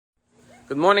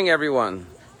Good morning, everyone.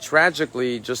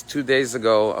 Tragically, just 2 days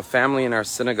ago, a family in our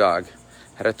synagogue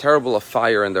had a terrible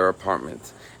fire in their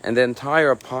apartment, and the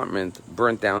entire apartment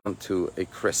burnt down to a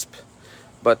crisp.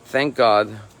 But thank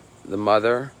God, the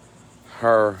mother,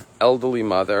 her elderly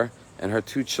mother, and her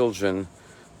 2 children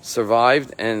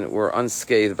survived and were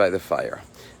unscathed by the fire.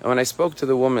 And when I spoke to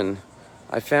the woman,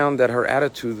 I found that her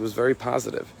attitude was very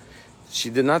positive. She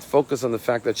did not focus on the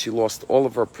fact that she lost all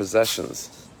of her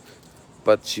possessions,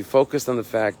 but she focused on the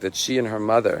fact that she and her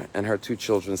mother and her 2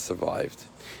 children survived.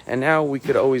 And now we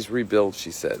could always rebuild, she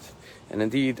said. And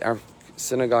indeed, our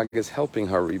synagogue is helping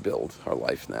her rebuild her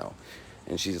life now.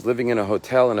 And she's living in a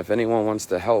hotel, and if anyone wants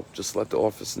to help, just let the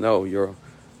office know. Your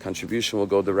contribution will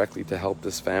go directly to help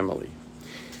this family.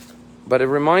 But it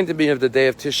reminded me of the day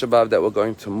of Tisha B'Av that we're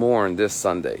going to mourn this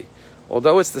Sunday.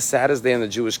 Although it's the saddest day in the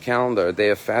Jewish calendar, a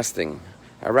day of fasting,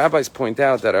 our rabbis point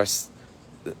out that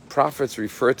the prophets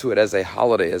refer to it as a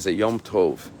holiday, as a Yom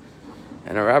Tov.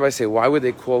 And our rabbis say, why would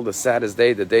they call the saddest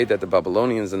day, the day that the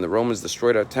Babylonians and the Romans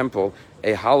destroyed our temple,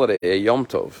 a holiday, a Yom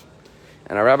Tov?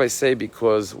 And our rabbis say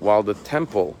because while the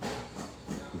temple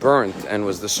burnt and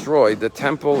was destroyed, the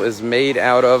temple is made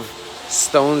out of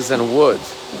stones and wood,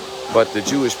 but the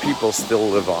Jewish people still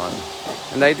live on.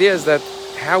 And the idea is that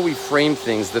how we frame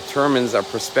things determines our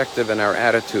perspective and our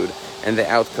attitude and the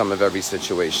outcome of every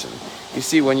situation. You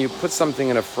see, when you put something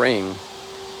in a frame,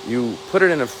 you put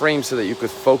it in a frame so that you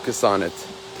could focus on it,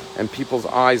 and people's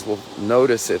eyes will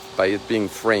notice it by it being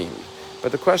framed.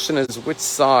 But the question is, which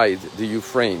side do you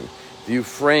frame? Do you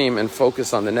frame and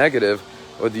focus on the negative,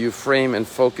 or do you frame and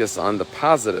focus on the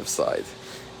positive side?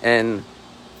 And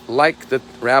like the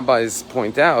rabbis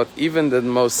point out, even the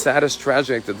most saddest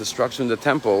tragedy, the destruction of the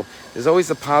temple, there's always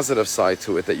a positive side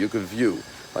to it that you could view.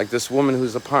 Like this woman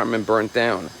whose apartment burnt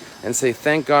down, and say,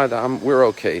 thank God we're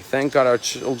okay. Thank God our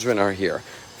children are here.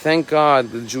 Thank God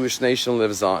the Jewish nation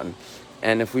lives on.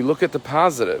 And if we look at the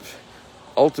positive,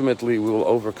 ultimately we will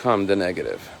overcome the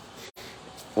negative.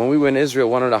 When we were in Israel,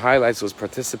 one of the highlights was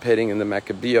participating in the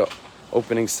Maccabeah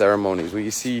opening ceremonies, where you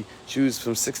see Jews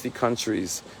from 60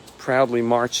 countries proudly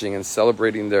marching and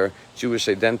celebrating their Jewish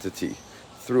identity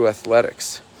through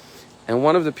athletics. And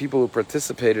one of the people who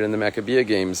participated in the Maccabeah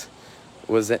games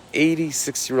was an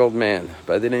 86-year-old man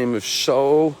by the name of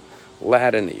Shaul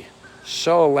Ladany.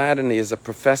 Shaul Ladany is a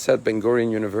professor at Ben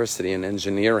Gurion University in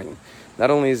engineering.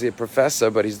 Not only is he a professor,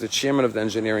 but he's the chairman of the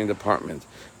engineering department.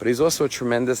 But he's also a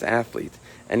tremendous athlete.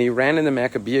 And he ran in the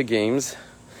Maccabeah games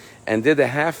and did a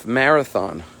half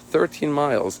marathon, 13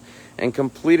 miles, and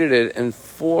completed it in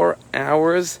 4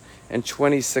 hours and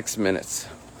 26 minutes.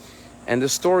 And the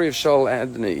story of Shaul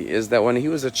Ladany is that when he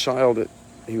was a child,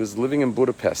 he was living in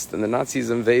Budapest, and the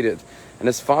Nazis invaded. And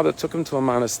his father took him to a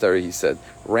monastery, he said,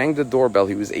 rang the doorbell.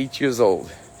 He was 8 years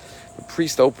old. The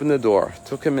priest opened the door,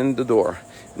 took him in the door,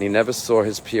 and he never saw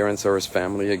his parents or his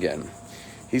family again.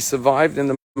 He survived in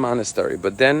the monastery,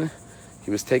 but then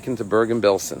he was taken to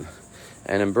Bergen-Belsen.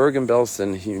 And in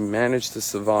Bergen-Belsen, he managed to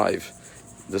survive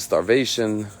the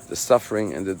starvation, the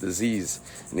suffering, and the disease.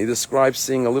 And he described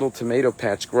seeing a little tomato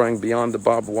patch growing beyond the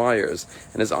barbed wires,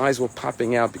 and his eyes were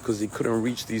popping out because he couldn't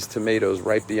reach these tomatoes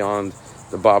right beyond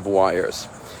the barbed wires.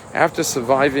 After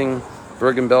surviving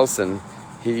Bergen-Belsen,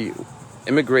 he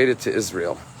immigrated to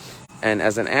Israel. And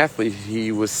as an athlete,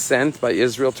 he was sent by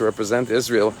Israel to represent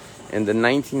Israel in the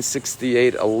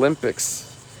 1968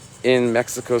 Olympics in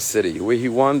Mexico City, where he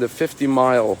won the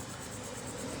 50-mile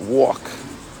walk,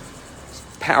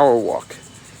 power walk,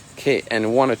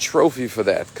 and won a trophy for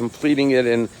that, completing it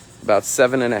in about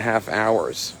 7.5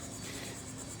 hours.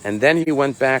 And then he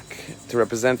went back to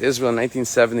represent Israel in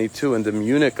 1972 in the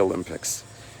Munich Olympics.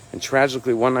 And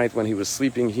tragically, one night when he was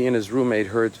sleeping, he and his roommate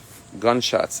heard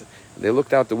gunshots. They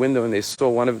looked out the window and they saw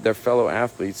one of their fellow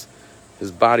athletes,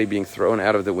 his body being thrown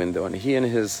out of the window. And he and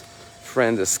his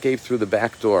friend escaped through the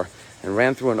back door and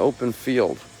ran through an open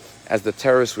field as the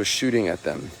terrorists were shooting at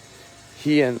them.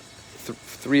 He and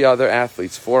 3 other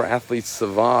athletes, 4 athletes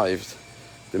survived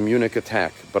the Munich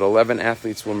attack, but 11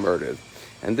 athletes were murdered.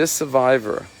 And this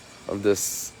survivor of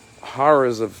this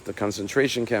horrors of the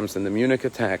concentration camps and the Munich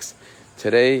attacks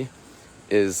today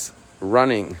is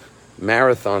running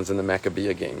marathons in the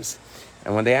Maccabeah games.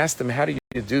 And when they asked him, how do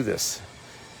you do this?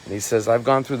 And he says, I've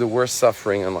gone through the worst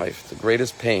suffering in life, the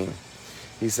greatest pain.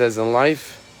 He says, in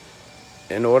life,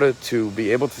 in order to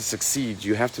be able to succeed,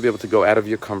 you have to be able to go out of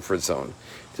your comfort zone.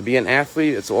 To be an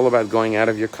athlete, it's all about going out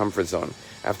of your comfort zone.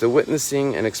 After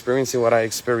witnessing and experiencing what I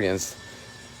experienced,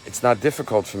 it's not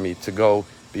difficult for me to go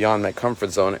beyond my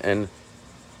comfort zone and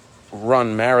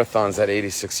run marathons at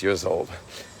 86 years old.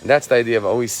 And that's the idea of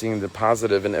always seeing the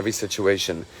positive in every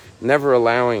situation, never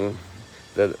allowing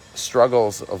the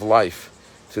struggles of life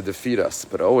to defeat us,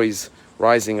 but always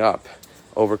rising up,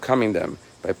 overcoming them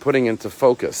by putting into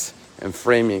focus and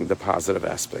framing the positive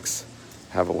aspects.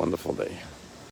 Have a wonderful day.